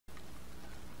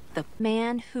The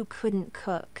Man Who Couldn't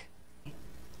Cook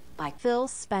by Phil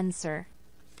Spencer.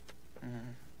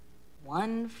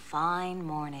 One fine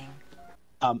morning.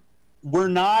 We're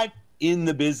not in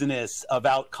the business of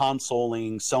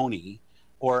out-consoling Sony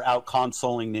or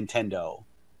out-consoling Nintendo.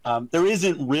 There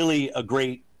isn't really a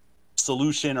great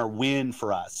solution or win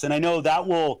for us. And I know that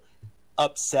will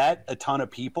upset a ton of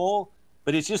people,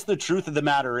 but it's just the truth of the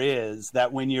matter is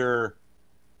that when you're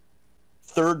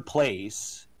third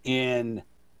place in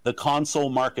the console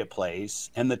marketplace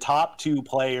and the top two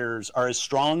players are as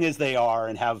strong as they are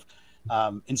and have,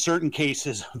 in certain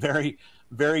cases, very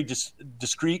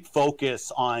discrete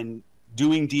focus on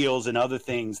doing deals and other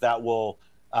things that will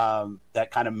that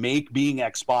kind of make being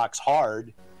Xbox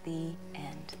hard. The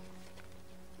end.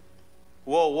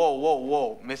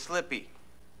 Whoa, Miss Lippy.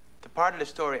 The part of the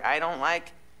story I don't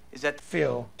like is that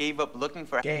Phil gave up looking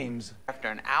for games after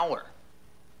an hour.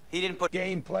 He didn't put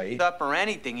gameplay up or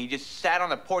anything. He just sat on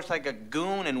the porch like a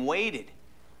goon and waited.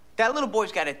 That little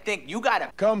boy's got to think. You got a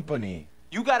company.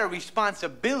 You got a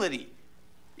responsibility.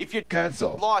 If you're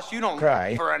cancel, lost, you don't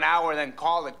cry for an hour and then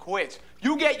call it quits.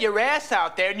 You get your ass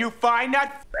out there and you find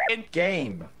that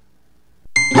game.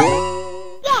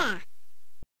 Yeah.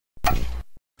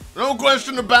 No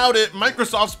question about it,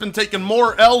 Microsoft's been taking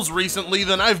more L's recently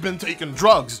than I've been taking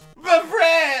drugs. But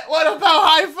Brett, what about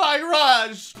Hi-Fi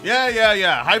Rush?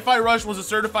 Yeah. Hi-Fi Rush was a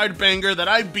certified banger that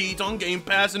I beat on Game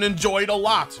Pass and enjoyed a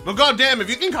lot. But goddamn, if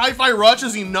you think Hi-Fi Rush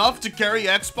is enough to carry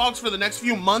Xbox for the next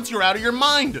few months, you're out of your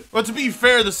mind. But to be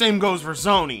fair, the same goes for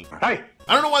Sony. Hey.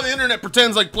 I don't know why the internet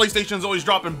pretends like PlayStation's always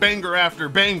dropping banger after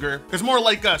banger. It's more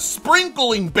like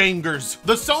sprinkling bangers.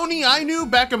 The Sony I knew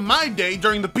back in my day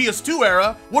during the PS2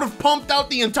 era would have pumped out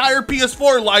the entire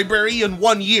PS4 library in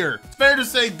 1 year. It's fair to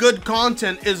say good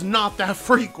content is not that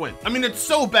frequent. I mean, it's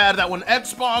so bad that when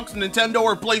Xbox, Nintendo,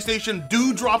 or PlayStation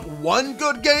do drop one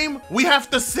good game, we have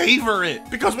to savor it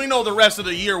because we know the rest of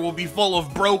the year will be full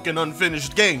of broken,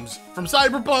 unfinished games. From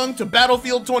Cyberpunk to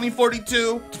Battlefield 2042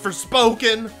 to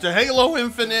Forspoken to Halo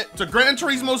Infinite to Gran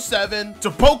Turismo 7 to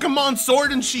Pokemon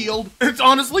Sword and Shield, it's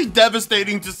honestly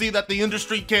devastating to see that the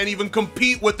industry can't even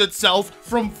compete with itself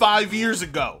from 5 years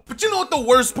ago. But you know what the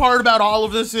worst part about all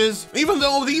of this is? Even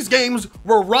though these games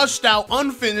were rushed out,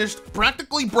 unfinished,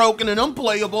 practically broken and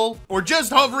unplayable, or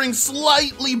just hovering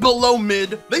slightly below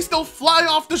mid, they still fly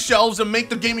off the shelves and make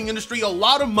the gaming industry a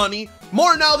lot of money,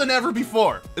 more now than ever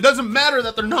before. It doesn't matter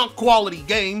that they're not quality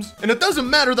games, and it doesn't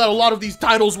matter that a lot of these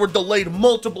titles were delayed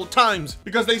multiple times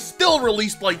because they still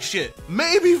released like shit.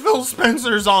 Maybe Phil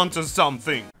Spencer's onto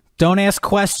something. Don't ask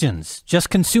questions,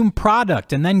 just consume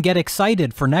product and then get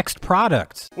excited for next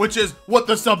product. Which is what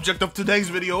the subject of today's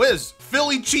video is.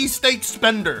 Philly cheesesteak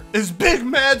spender is big,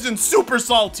 mad, and super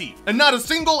salty. And not a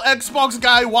single Xbox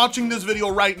guy watching this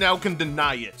video right now can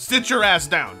deny it. Sit your ass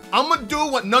down. I'ma do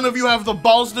what none of you have the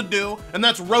balls to do, and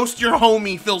that's roast your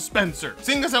homie Phil Spencer.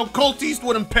 Seeing as how Colt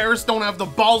Eastwood and Paris don't have the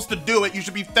balls to do it, you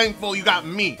should be thankful you got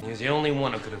me. He's the only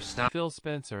one who could have stopped Phil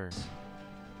Spencer.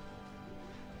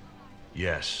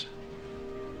 Yes.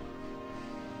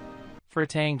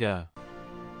 Fratanga.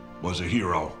 Was a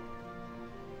hero.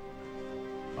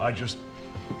 I just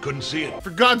couldn't see it. For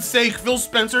God's sake, Phil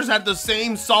Spencer's had the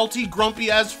same salty,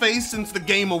 grumpy-ass face since the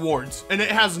Game Awards, and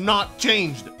it has not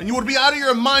changed. And you would be out of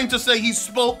your mind to say he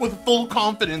spoke with full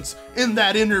confidence in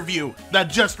that interview that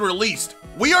just released.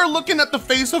 We are looking at the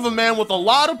face of a man with a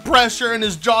lot of pressure and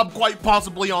his job quite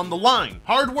possibly on the line.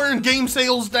 Hardware and game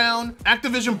sales down,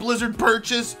 Activision Blizzard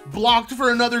purchase, blocked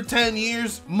for another 10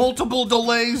 years, multiple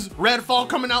delays, Redfall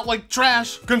coming out like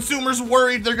trash, consumers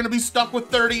worried they're gonna be stuck with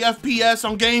 30 FPS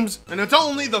on games, and it's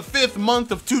only the 5th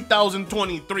month of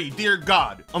 2023, dear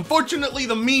God. Unfortunately,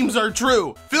 the memes are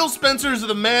true. Phil Spencer's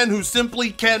the man who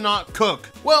simply cannot cook.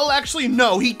 Well, actually,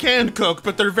 no, he can cook,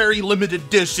 but they're very limited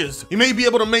dishes. He may be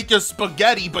able to make you spaghetti,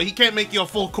 but he can't make you a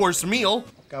full course meal.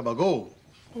 Gabagool,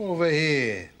 over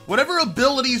here. Whatever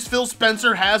abilities Phil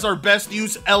Spencer has are best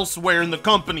used elsewhere in the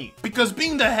company, because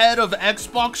being the head of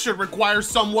Xbox should require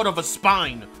somewhat of a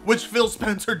spine, which Phil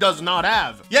Spencer does not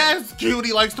have. Yeah, it's cute,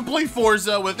 he likes to play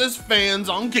Forza with his fans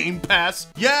on Game Pass.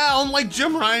 Yeah, unlike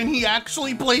Jim Ryan, he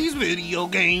actually plays video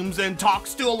games and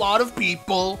talks to a lot of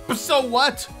people. But so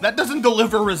what? That doesn't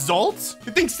deliver results?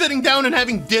 You think sitting down and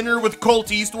having dinner with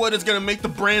Colt Eastwood is gonna make the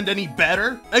brand any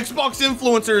better? Xbox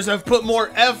influencers have put more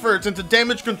effort into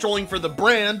damage controlling for the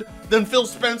brand, then Phil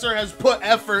Spencer has put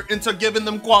effort into giving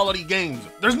them quality games.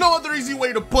 There's no other easy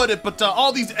way to put it, but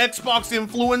all these Xbox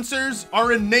influencers are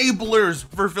enablers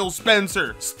for Phil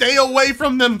Spencer. Stay away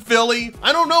from them, Philly.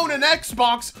 I don't own an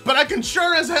Xbox, but I can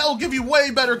sure as hell give you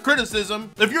way better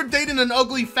criticism. If you're dating an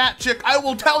ugly fat chick, I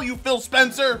will tell you, Phil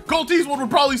Spencer. Colt Eastwood would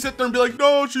probably sit there and be like,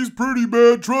 no, she's pretty,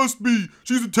 man, trust me.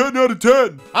 She's a 10 out of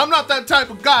 10. I'm not that type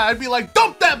of guy. I'd be like,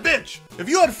 dump that bitch. If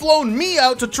you had flown me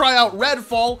out to try out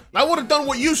Redfall, I would have done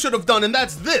what you should have done, and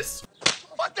that's this.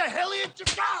 What the hell are you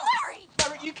doing? Larry!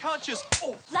 Larry, you can't just...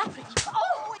 Oh. Larry!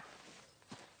 Oh!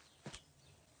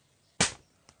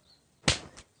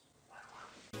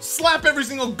 Slap every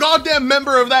single goddamn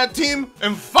member of that team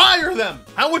and fire them.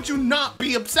 How would you not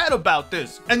be upset about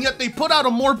this? And yet they put out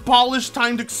a more polished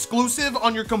timed exclusive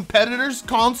on your competitor's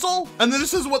console, and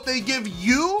this is what they give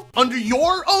you under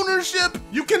your ownership?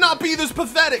 You cannot be this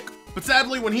pathetic. But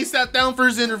sadly, when he sat down for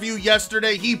his interview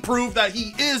yesterday, he proved that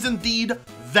he is indeed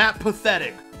that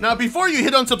pathetic. Now, before you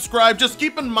hit unsubscribe, just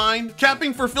keep in mind,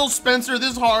 capping for Phil Spencer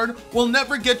this hard will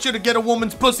never get you to get a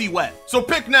woman's pussy wet. So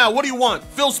pick now, what do you want?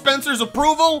 Phil Spencer's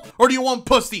approval, or do you want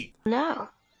pussy? No,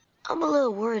 I'm a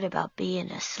little worried about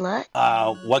being a slut.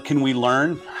 What can we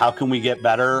learn? How can we get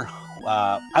better?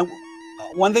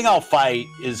 One thing I'll fight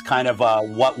is kind of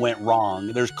what went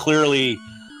wrong. There's clearly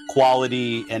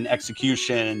quality and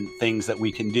execution things that we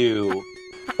can do.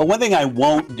 But one thing I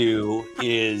won't do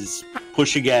is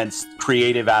push against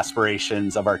creative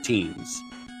aspirations of our teams.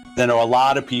 I know a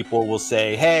lot of people will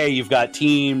say, hey, you've got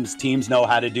teams know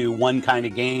how to do one kind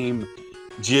of game.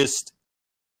 Just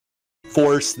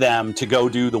force them to go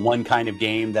do the one kind of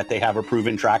game that they have a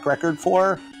proven track record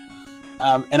for.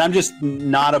 And I'm just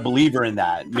not a believer in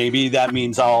that. Maybe that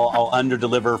means I'll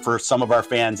under-deliver for some of our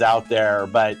fans out there.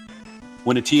 But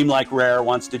when a team like Rare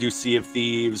wants to do Sea of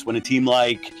Thieves, when a team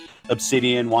like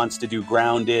Obsidian wants to do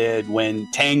Grounded, when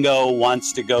Tango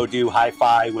wants to go do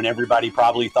Hi-Fi, when everybody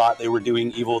probably thought they were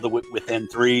doing Evil Within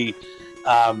 3,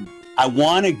 I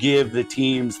want to give the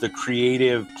teams the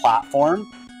creative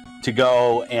platform to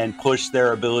go and push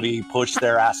their ability, push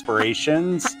their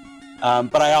aspirations.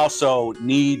 But I also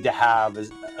need to have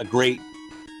a great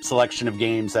selection of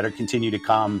games that are continue to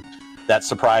come that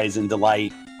surprise and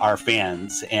delight our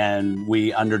fans. And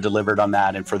we under-delivered on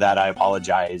that. And for that, I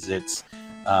apologize. It's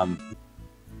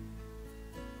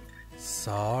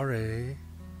sorry.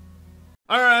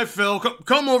 All right, Phil,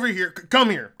 come over here. Come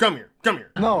here.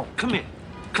 No, come here.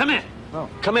 Come here. No,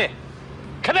 come here.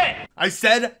 Come here. I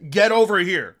said get over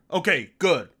here. Okay,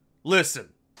 good. Listen.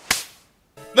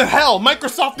 The hell,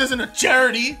 Microsoft isn't a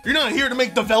charity. You're not here to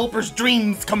make developers'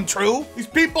 dreams come true. These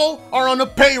people are on a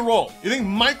payroll. You think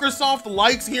Microsoft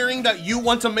likes hearing that you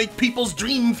want to make people's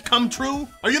dreams come true?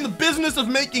 Are you in the business of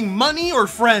making money or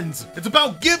friends? It's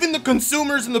about giving the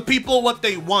consumers and the people what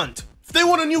they want. If they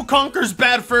want a new Conker's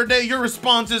Bad Fur Day, your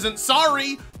response isn't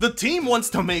sorry. The team wants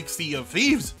to make Sea of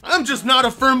Thieves. I'm just not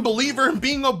a firm believer in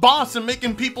being a boss and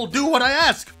making people do what I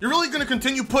ask. You're really gonna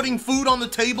continue putting food on the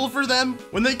table for them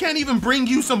when they can't even bring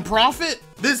you some profit?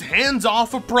 This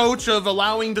hands-off approach of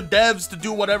allowing the devs to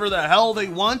do whatever the hell they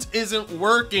want isn't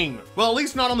working. Well, at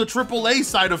least not on the AAA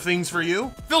side of things for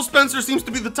you. Phil Spencer seems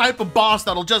to be the type of boss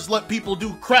that'll just let people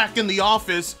do crack in the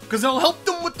office because it'll help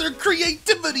them with their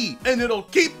creativity and it'll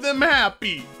keep them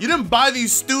happy. You didn't buy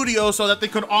these studios so that they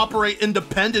could operate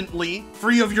independently,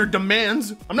 free of your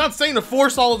demands. I'm not saying to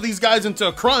force all of these guys into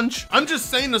a crunch. I'm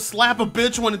just saying to slap a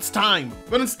bitch when it's time.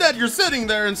 But instead, you're sitting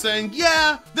there and saying,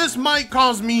 yeah, this might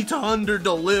cause me to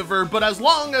under-deliver, but as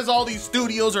long as all these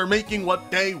studios are making what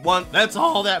they want, that's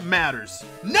all that matters.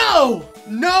 No!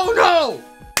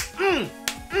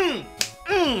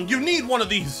 You need one of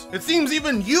these. It seems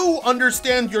even you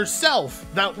understand yourself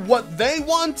that what they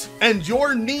want and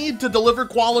your need to deliver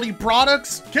quality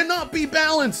products cannot be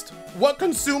balanced. What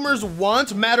consumers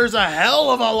want matters a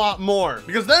hell of a lot more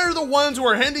because they're the ones who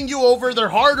are handing you over their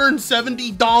hard-earned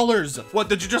 $70. What,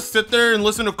 did you just sit there and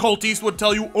listen to Colt Eastwood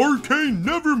tell you Arcane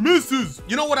never misses?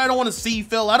 You know what I don't want to see,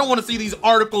 Phil? I don't want to see these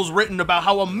articles written about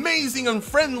how amazing and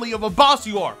friendly of a boss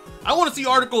you are. I want to see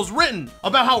articles written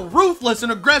about how ruthless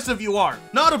and aggressive you are.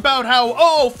 Not about how,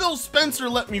 oh, Phil Spencer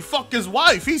let me fuck his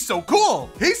wife. He's so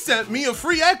cool. He sent me a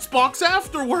free Xbox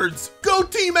afterwards. Go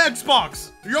Team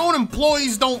Xbox. Your own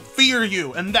employees don't fear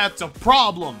you, and that's a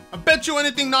problem. I bet you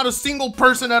anything not a single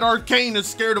person at Arcane is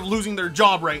scared of losing their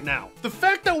job right now. The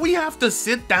fact that we have to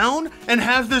sit down and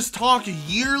have this talk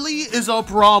yearly is a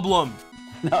problem.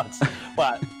 No,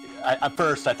 but at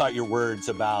first I thought your words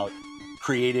about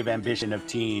creative ambition of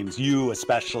teams, you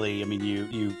especially, I mean,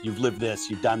 you've lived this,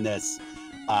 you've done this,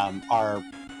 are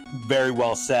very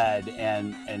well said,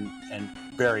 and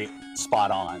very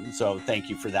spot on. So thank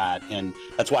you for that. And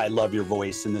that's why I love your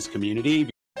voice in this community.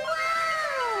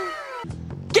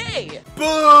 Gay!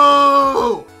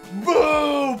 Boo!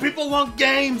 Boo! People want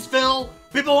games, Phil!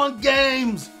 People want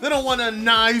games! They don't want a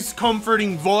nice,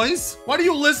 comforting voice. Why do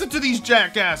you listen to these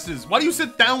jackasses? Why do you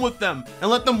sit down with them and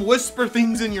let them whisper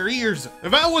things in your ears?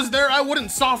 If I was there, I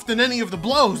wouldn't soften any of the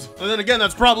blows. And then again,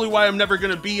 that's probably why I'm never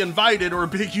gonna be invited or a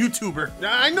big YouTuber.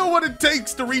 I know what it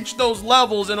takes to reach those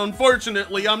levels, and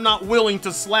unfortunately, I'm not willing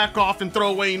to slack off and throw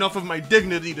away enough of my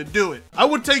dignity to do it. I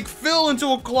would take Phil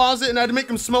into a closet and I'd make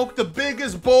him smoke the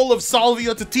biggest bowl of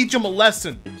salvia to teach him a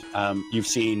lesson. You've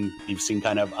seen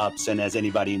kind of ups, and as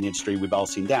anybody in the industry, we've all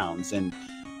seen downs. And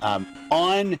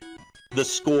on the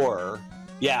score,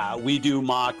 yeah, we do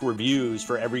mock reviews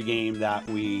for every game that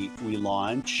we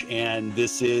launch, and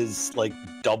this is like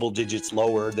double digits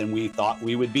lower than we thought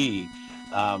we would be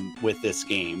with this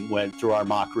game went through our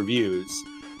mock reviews.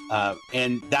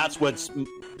 And that's what's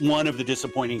one of the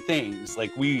disappointing things.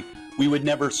 Like we would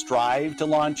never strive to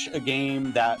launch a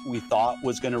game that we thought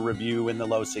was going to review in the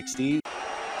low 60s.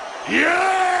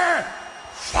 Yeah!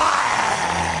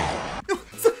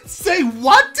 Say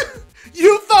what?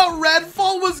 You thought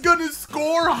Redfall was gonna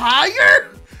score higher?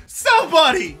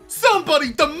 Somebody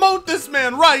demote this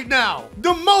man right now.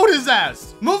 Demote his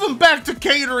ass. Move him back to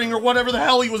catering or whatever the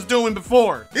hell he was doing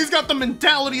before. He's got the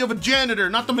mentality of a janitor,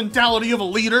 not the mentality of a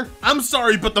leader. I'm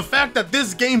sorry, but the fact that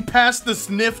this game passed the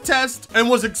sniff test and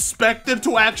was expected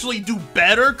to actually do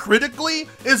better critically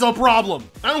is a problem.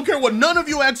 I don't care what none of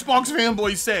you Xbox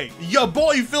fanboys say. Ya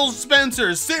boy Phil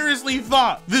Spencer seriously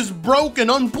thought this broken,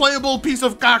 unplayable piece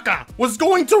of caca was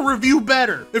going to review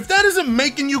better. If that isn't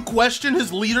making you question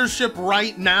his leadership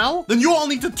right now, then you all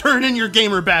need to turn in your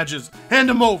gamer badges. Hand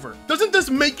them over. Doesn't this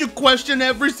make you question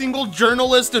every single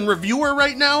journalist and reviewer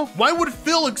right now? Why would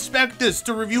Phil expect this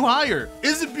to review higher?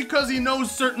 Is it because he knows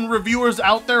certain reviewers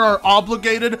out there are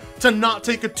obligated to not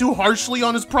take it too harshly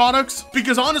on his products?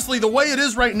 Because honestly, the way it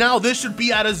is right now, this should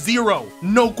be at a 0.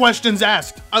 No questions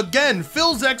asked. Again,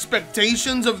 Phil's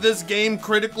expectations of this game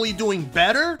critically doing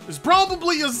better is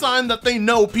probably a sign that they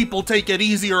know people take it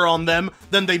easier on them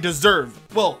than they deserve.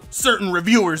 Well, certain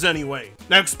reviewers anyway.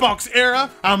 Xbox era,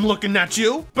 I'm looking at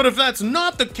you. But if that's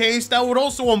not the case, that would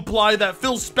also imply that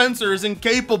Phil Spencer is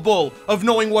incapable of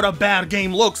knowing what a bad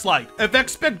game looks like. If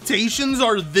expectations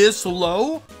are this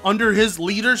low under his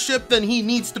leadership, then he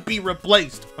needs to be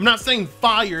replaced. I'm not saying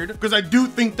fired, because I do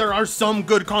think there are some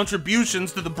good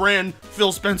contributions to the brand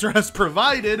Phil Spencer has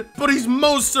provided, but he's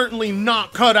most certainly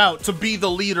not cut out to be the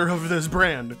leader of this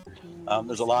brand.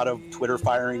 There's a lot of Twitter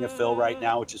firing of Phil right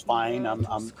now, which is fine.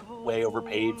 I'm way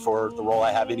overpaid for the role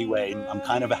I have anyway. I'm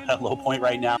kind of at a low point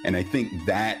right now. And I think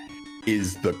that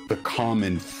is the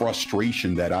common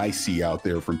frustration that I see out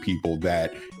there from people,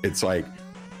 that it's like,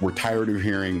 we're tired of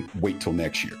hearing, wait till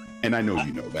next year. And I know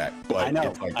you know that, but I know,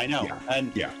 it's like, I know. Yeah,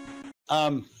 and yeah.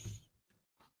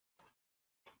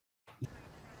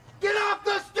 Get off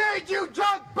the stage, you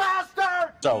drunk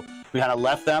bastard! So we kind of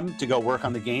left them to go work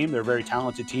on the game. They're a very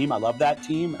talented team. I love that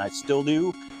team, and I still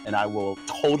do. And I will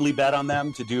totally bet on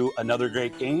them to do another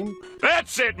great game.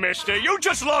 That's it, mister. You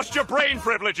just lost your brain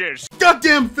privileges.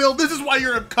 Goddamn, Phil, this is why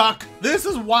you're a cuck. This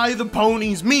is why the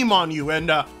ponies meme on you,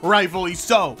 and rightfully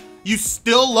so. You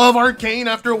still love Arcane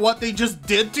after what they just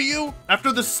did to you?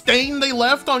 After the stain they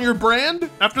left on your brand?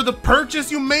 After the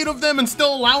purchase you made of them and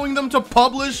still allowing them to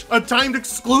publish a timed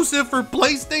exclusive for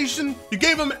PlayStation? You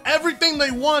gave them everything they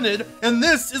wanted, and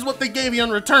this is what they gave you in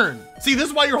return. See, this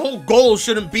is why your whole goal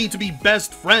shouldn't be to be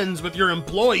best friends with your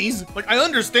employees. Like, I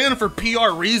understand for PR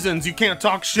reasons you can't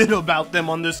talk shit about them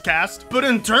on this cast, but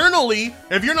internally,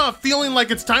 if you're not feeling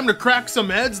like it's time to crack some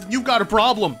heads, then you've got a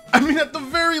problem. I mean, at the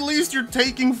very least, you're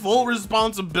taking full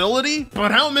responsibility,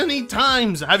 but how many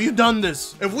times have you done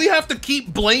this? If we have to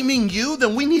keep blaming you,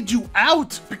 then we need you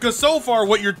out, because so far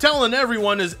what you're telling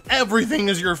everyone is everything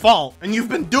is your fault, and you've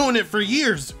been doing it for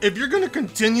years. If you're gonna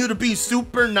continue to be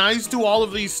super nice to all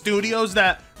of these studios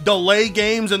that delay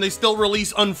games and they still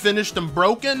release unfinished and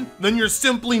broken, then you're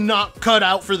simply not cut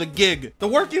out for the gig. The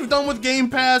work you've done with Game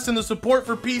Pass and the support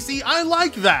for PC, I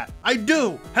like that. I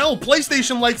do. Hell,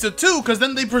 PlayStation likes it too, because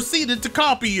then they proceeded to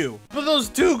copy you. But those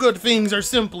two good things are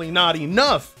simply not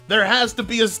enough. There has to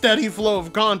be a steady flow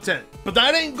of content. But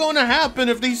that ain't gonna happen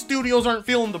if these studios aren't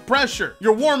feeling the pressure.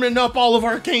 You're warming up all of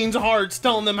Arcane's hearts,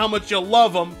 telling them how much you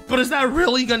love them, but is that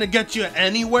really gonna get you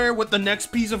anywhere with the next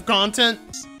piece of content?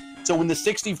 So when the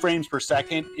 60 frames per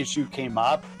second issue came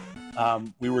up,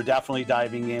 we were definitely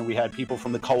diving in. We had people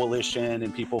from the Coalition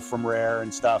and people from Rare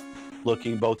and stuff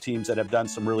looking, both teams that have done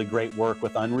some really great work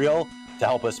with Unreal to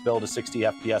help us build a 60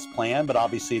 FPS plan. But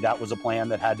obviously that was a plan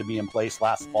that had to be in place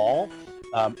last fall.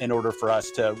 in order for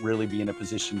us to really be in a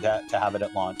position to have it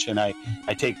at launch. And I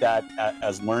take that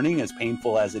as learning, as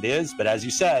painful as it is. But as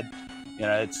you said, you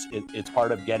know, it's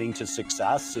part of getting to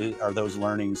success are those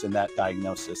learnings and that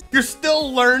diagnosis. You're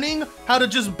still learning how to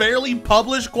just barely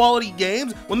publish quality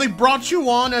games? When they brought you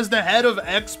on as the head of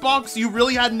Xbox, you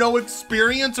really had no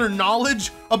experience or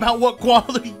knowledge about what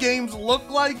quality games look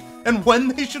like and when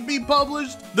they should be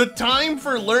published? The time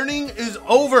for learning is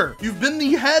over. You've been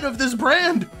the head of this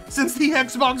brand since the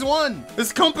Xbox One.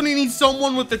 This company needs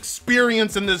someone with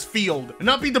experience in this field and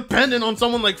not be dependent on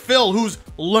someone like Phil who's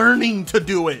learning to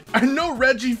do it. I know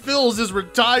Reggie Fils is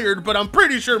retired, but I'm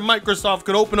pretty sure Microsoft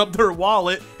could open up their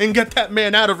wallet and get that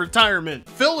man out of retirement.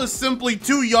 Phil is simply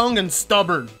too young and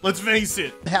stubborn. Let's face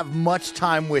it. Have much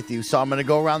time with you, so I'm going to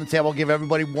go around the table, give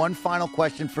everybody one final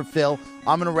question for Phil.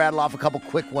 I'm going to rattle off a couple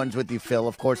quick ones with you, Phil.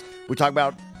 Of course, we talk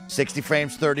about 60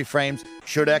 frames, 30 frames.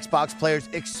 Should Xbox players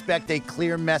expect a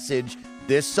clear message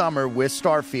this summer with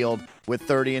Starfield with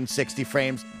 30 and 60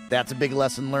 frames? That's a big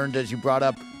lesson learned, as you brought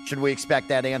up. Should we expect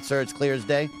that answer? It's clear as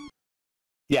day?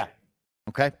 Yeah.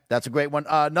 Okay, that's a great one.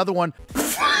 Another one.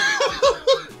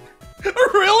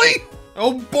 Really?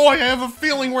 Oh boy, I have a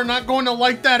feeling we're not going to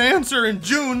like that answer in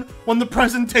June when the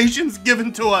presentation's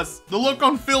given to us. The look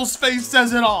on Phil's face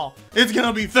says it all. It's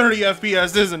gonna be 30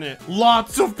 FPS, isn't it?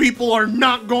 Lots of people are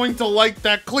not going to like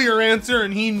that clear answer,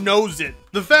 and he knows it.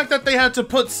 The fact that they had to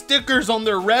put stickers on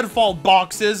their Redfall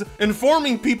boxes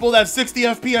informing people that 60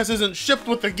 FPS isn't shipped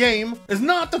with the game is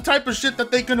not the type of shit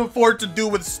that they can afford to do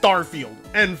with Starfield.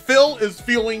 And Phil is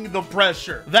feeling the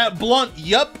pressure. That blunt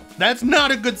yup, that's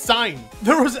not a good sign.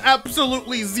 There was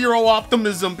absolutely zero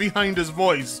optimism behind his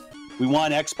voice. We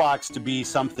want Xbox to be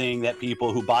something that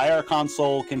people who buy our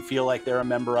console can feel like they're a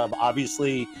member of.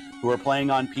 Obviously, who are playing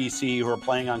on PC, who are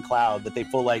playing on cloud, that they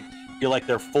feel like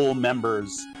they're full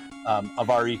members of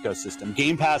our ecosystem.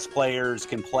 Game Pass players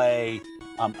can play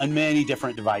on many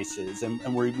different devices,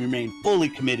 and we remain fully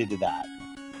committed to that.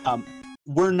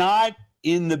 We're not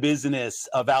in the business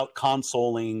of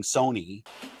out-consoling Sony.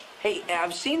 Hey,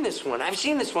 I've seen this one.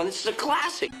 This is a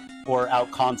classic. Or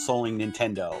out-consoling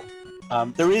Nintendo.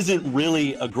 There isn't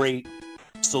really a great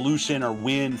solution or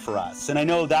win for us. And I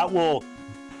know that will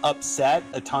upset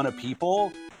a ton of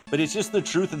people, but it's just the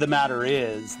truth of the matter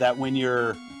is that when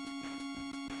you're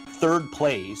third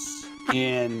place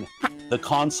in the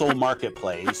console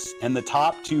marketplace and the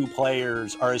top two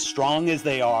players are as strong as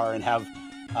they are and have,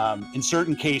 in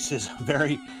certain cases,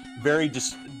 very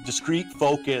discrete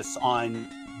focus on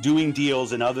doing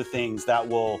deals and other things that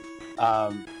will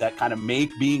that kind of make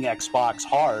being Xbox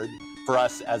hard for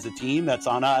us as a team. That's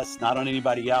on us, not on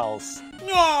anybody else.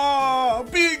 Oh,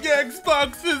 being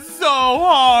Xbox is so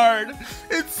hard.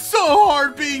 It's so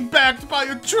hard being backed by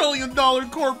a $1 trillion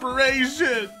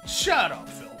corporation. Shut up,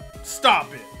 Phil.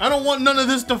 Stop it. I don't want none of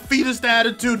this defeatist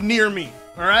attitude near me.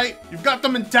 All right? You've got the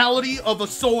mentality of a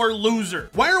sore loser.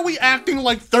 Why are we acting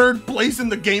like third place in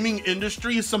the gaming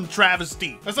industry is some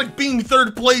travesty? That's like being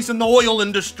third place in the oil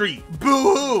industry.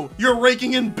 Boo-hoo! You're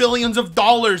raking in billions of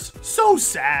dollars. So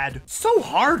sad. So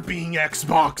hard being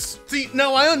Xbox. See,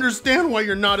 now I understand why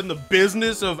you're not in the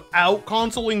business of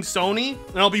out-consoling Sony,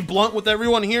 and I'll be blunt with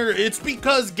everyone here. It's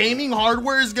because gaming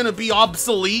hardware is gonna be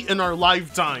obsolete in our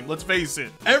lifetime. Let's face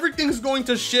it. Everything's going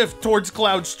to shift towards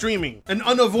cloud streaming, an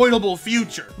unavoidable future.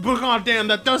 But goddamn,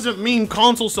 that doesn't mean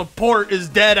console support is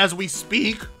dead as we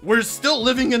speak. We're still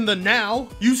living in the now.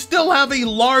 You still have a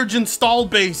large install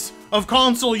base of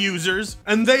console users,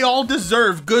 and they all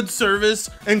deserve good service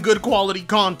and good quality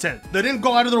content. They didn't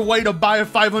go out of their way to buy a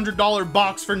 $500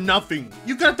 box for nothing.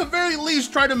 You could at the very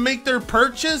least try to make their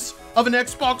purchase of an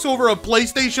Xbox over a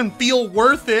PlayStation feel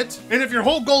worth it. And if your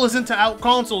whole goal isn't to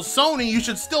out-console Sony, you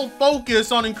should still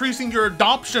focus on increasing your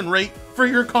adoption rate for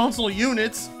your console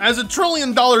units. As a $1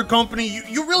 trillion company,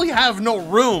 you really have no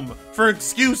room for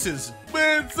excuses.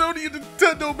 Man, Sony and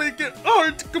Nintendo make it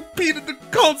hard to compete in the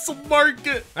console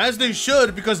market. As they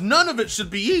should, because none of it should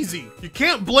be easy. You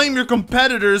can't blame your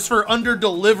competitors for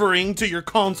under-delivering to your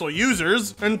console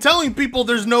users, and telling people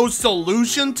there's no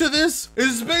solution to this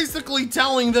is basically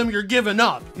telling them you're giving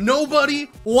up.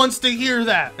 Nobody wants to hear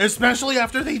that, especially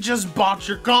after they just bought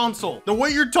your console. The way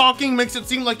you're talking makes it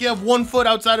seem like you have one foot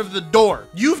outside of the door.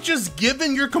 You've just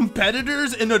given your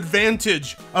competitors an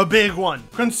advantage, a big one.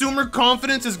 Consumer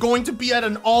confidence is going to be at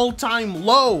an all-time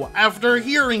low after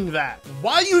hearing that.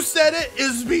 Why you said it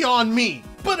is beyond me,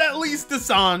 but at least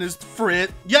it's honest,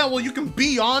 Frit. Yeah, well, you can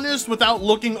be honest without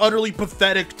looking utterly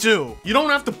pathetic too. You don't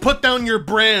have to put down your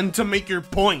brand to make your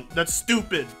point. That's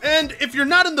stupid. And if you're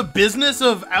not in the business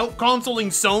of out-consoling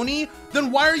Sony,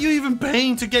 then why are you even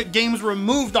paying to get games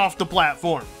removed off the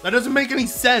platform? That doesn't make any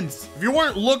sense. If you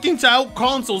weren't looking to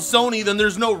out-console Sony, then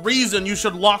there's no reason you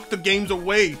should lock the games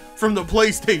away from the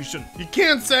PlayStation. You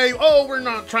can't say, oh, we're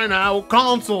not trying to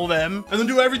out-console them, and then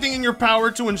do everything in your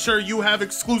power to ensure you have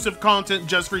exclusive content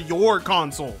just for your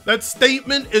console. That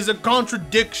statement is a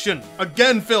contradiction.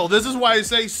 Again, Phil, this is why I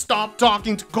say stop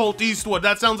talking to Colt Eastwood.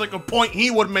 That sounds like a point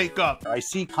he would make up. I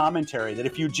see commentary that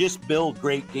if you just build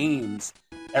great games,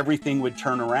 everything would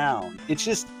turn around. It's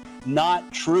just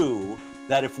not true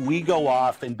that if we go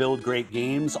off and build great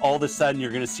games, all of a sudden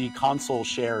you're going to see console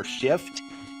share shift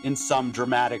in some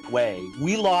dramatic way.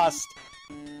 We lost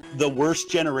the worst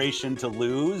generation to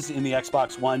lose in the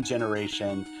Xbox One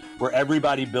generation, where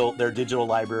everybody built their digital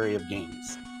library of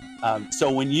games.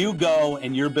 So when you go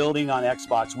and you're building on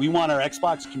Xbox, we want our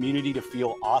Xbox community to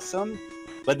feel awesome.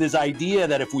 But this idea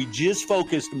that if we just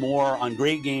focused more on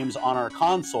great games on our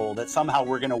console, that somehow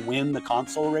we're going to win the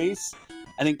console race,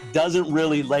 I think doesn't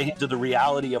really lay into the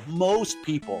reality of most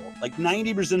people. Like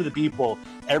 90% of the people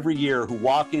every year who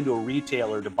walk into a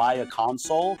retailer to buy a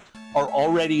console are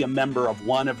already a member of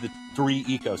one of the 3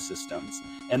 ecosystems.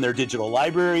 And their digital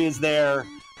library is there.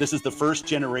 This is the first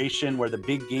generation where the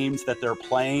big games that they're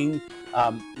playing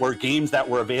were games that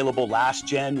were available last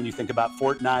gen. When you think about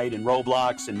Fortnite and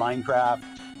Roblox and Minecraft,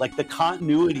 like the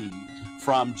continuity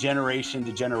from generation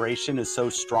to generation is so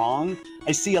strong.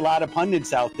 I see a lot of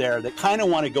pundits out there that kind of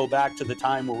want to go back to the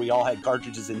time where we all had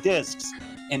cartridges and discs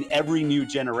and every new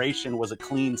generation was a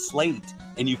clean slate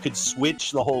and you could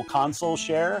switch the whole console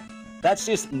share. That's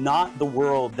just not the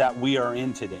world that we are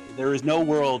in today. There is no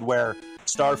world where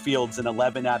Starfield's an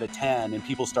 11 out of 10 and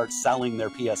people start selling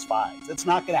their PS5s. It's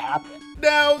not going to happen.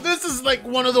 Now, this is like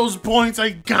one of those points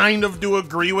I kind of do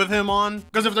agree with him on,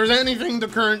 because if there's anything the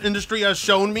current industry has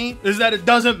shown me, is that it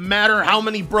doesn't matter how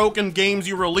many broken games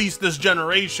you release this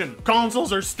generation.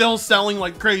 Consoles are still selling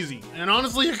like crazy. And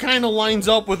honestly, it kind of lines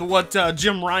up with what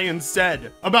Jim Ryan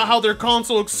said about how their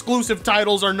console exclusive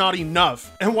titles are not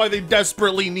enough, and why they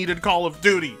desperately needed Call of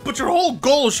Duty. But your whole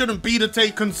goal shouldn't be to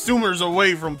take consumers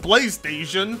away from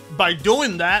PlayStation. By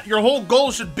doing that, your whole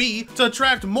goal should be to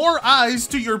attract more eyes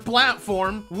to your platform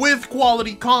with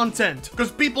quality content,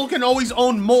 because people can always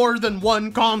own more than one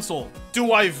console.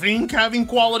 Do I think having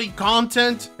quality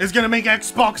content is gonna make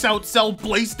Xbox outsell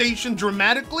PlayStation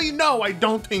dramatically? No, I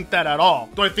don't think that at all.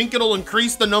 Do I think it'll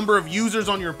increase the number of users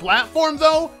on your platform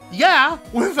though? Yeah,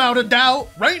 without a doubt.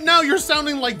 Right now you're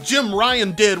sounding like Jim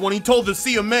Ryan did when he told the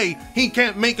CMA he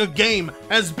can't make a game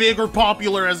as big or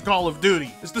popular as Call of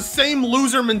Duty. It's the same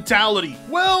loser mentality.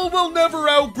 Well, we'll never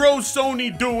outgrow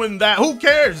Sony doing that. Who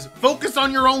cares? Focus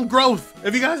on your own growth.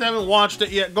 If you guys haven't watched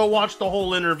it yet, go watch the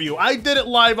whole interview. I did it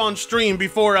live on stream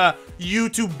before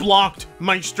YouTube blocked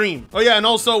my stream. Oh yeah, and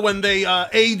also when they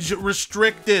age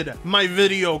restricted my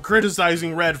video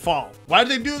criticizing Redfall. Why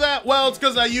did they do that? Well, it's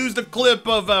because I used a clip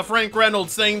of Frank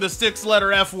Reynolds saying the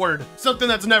 6-letter F word. Something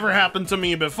that's never happened to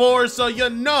me before, so you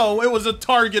know it was a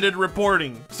targeted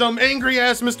reporting. Some angry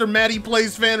ass Mr. Matty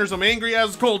Plays fan or some angry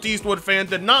ass Colt Eastwood fan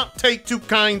did not take too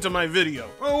kind to my video.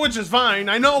 Which is fine,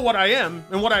 I know what I am,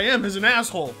 and what I am is an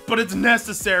asshole, but it's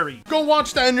necessary. Go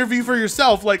watch that interview for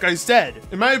yourself, like I said.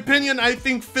 In my opinion, I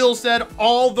think Phil said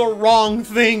all the wrong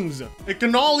things. It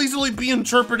can all easily be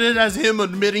interpreted as him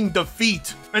admitting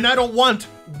defeat, and I don't want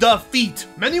defeat.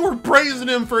 Many were praising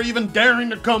him for even daring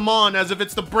to come on as if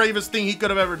it's the bravest thing he could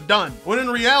have ever done, when in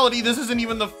reality this isn't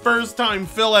even the first time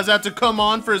Phil has had to come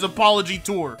on for his apology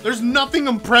tour. There's nothing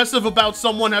impressive about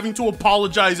someone having to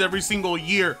apologize every single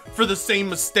year for the same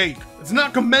mistake. It's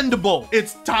not commendable,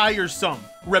 it's tiresome,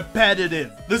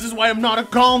 repetitive. This is why I'm not a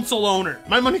console owner.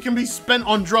 My money can be spent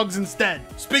on drugs instead.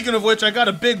 Speaking of which, I got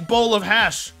a big bowl of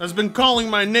hash that's been calling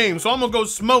my name, so I'm gonna go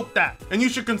smoke that. And you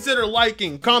should consider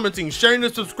liking, commenting, sharing,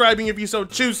 and subscribing if you so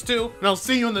choose to, and I'll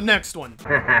see you in the next one.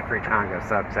 Free Congo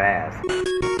sucks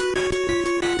ass.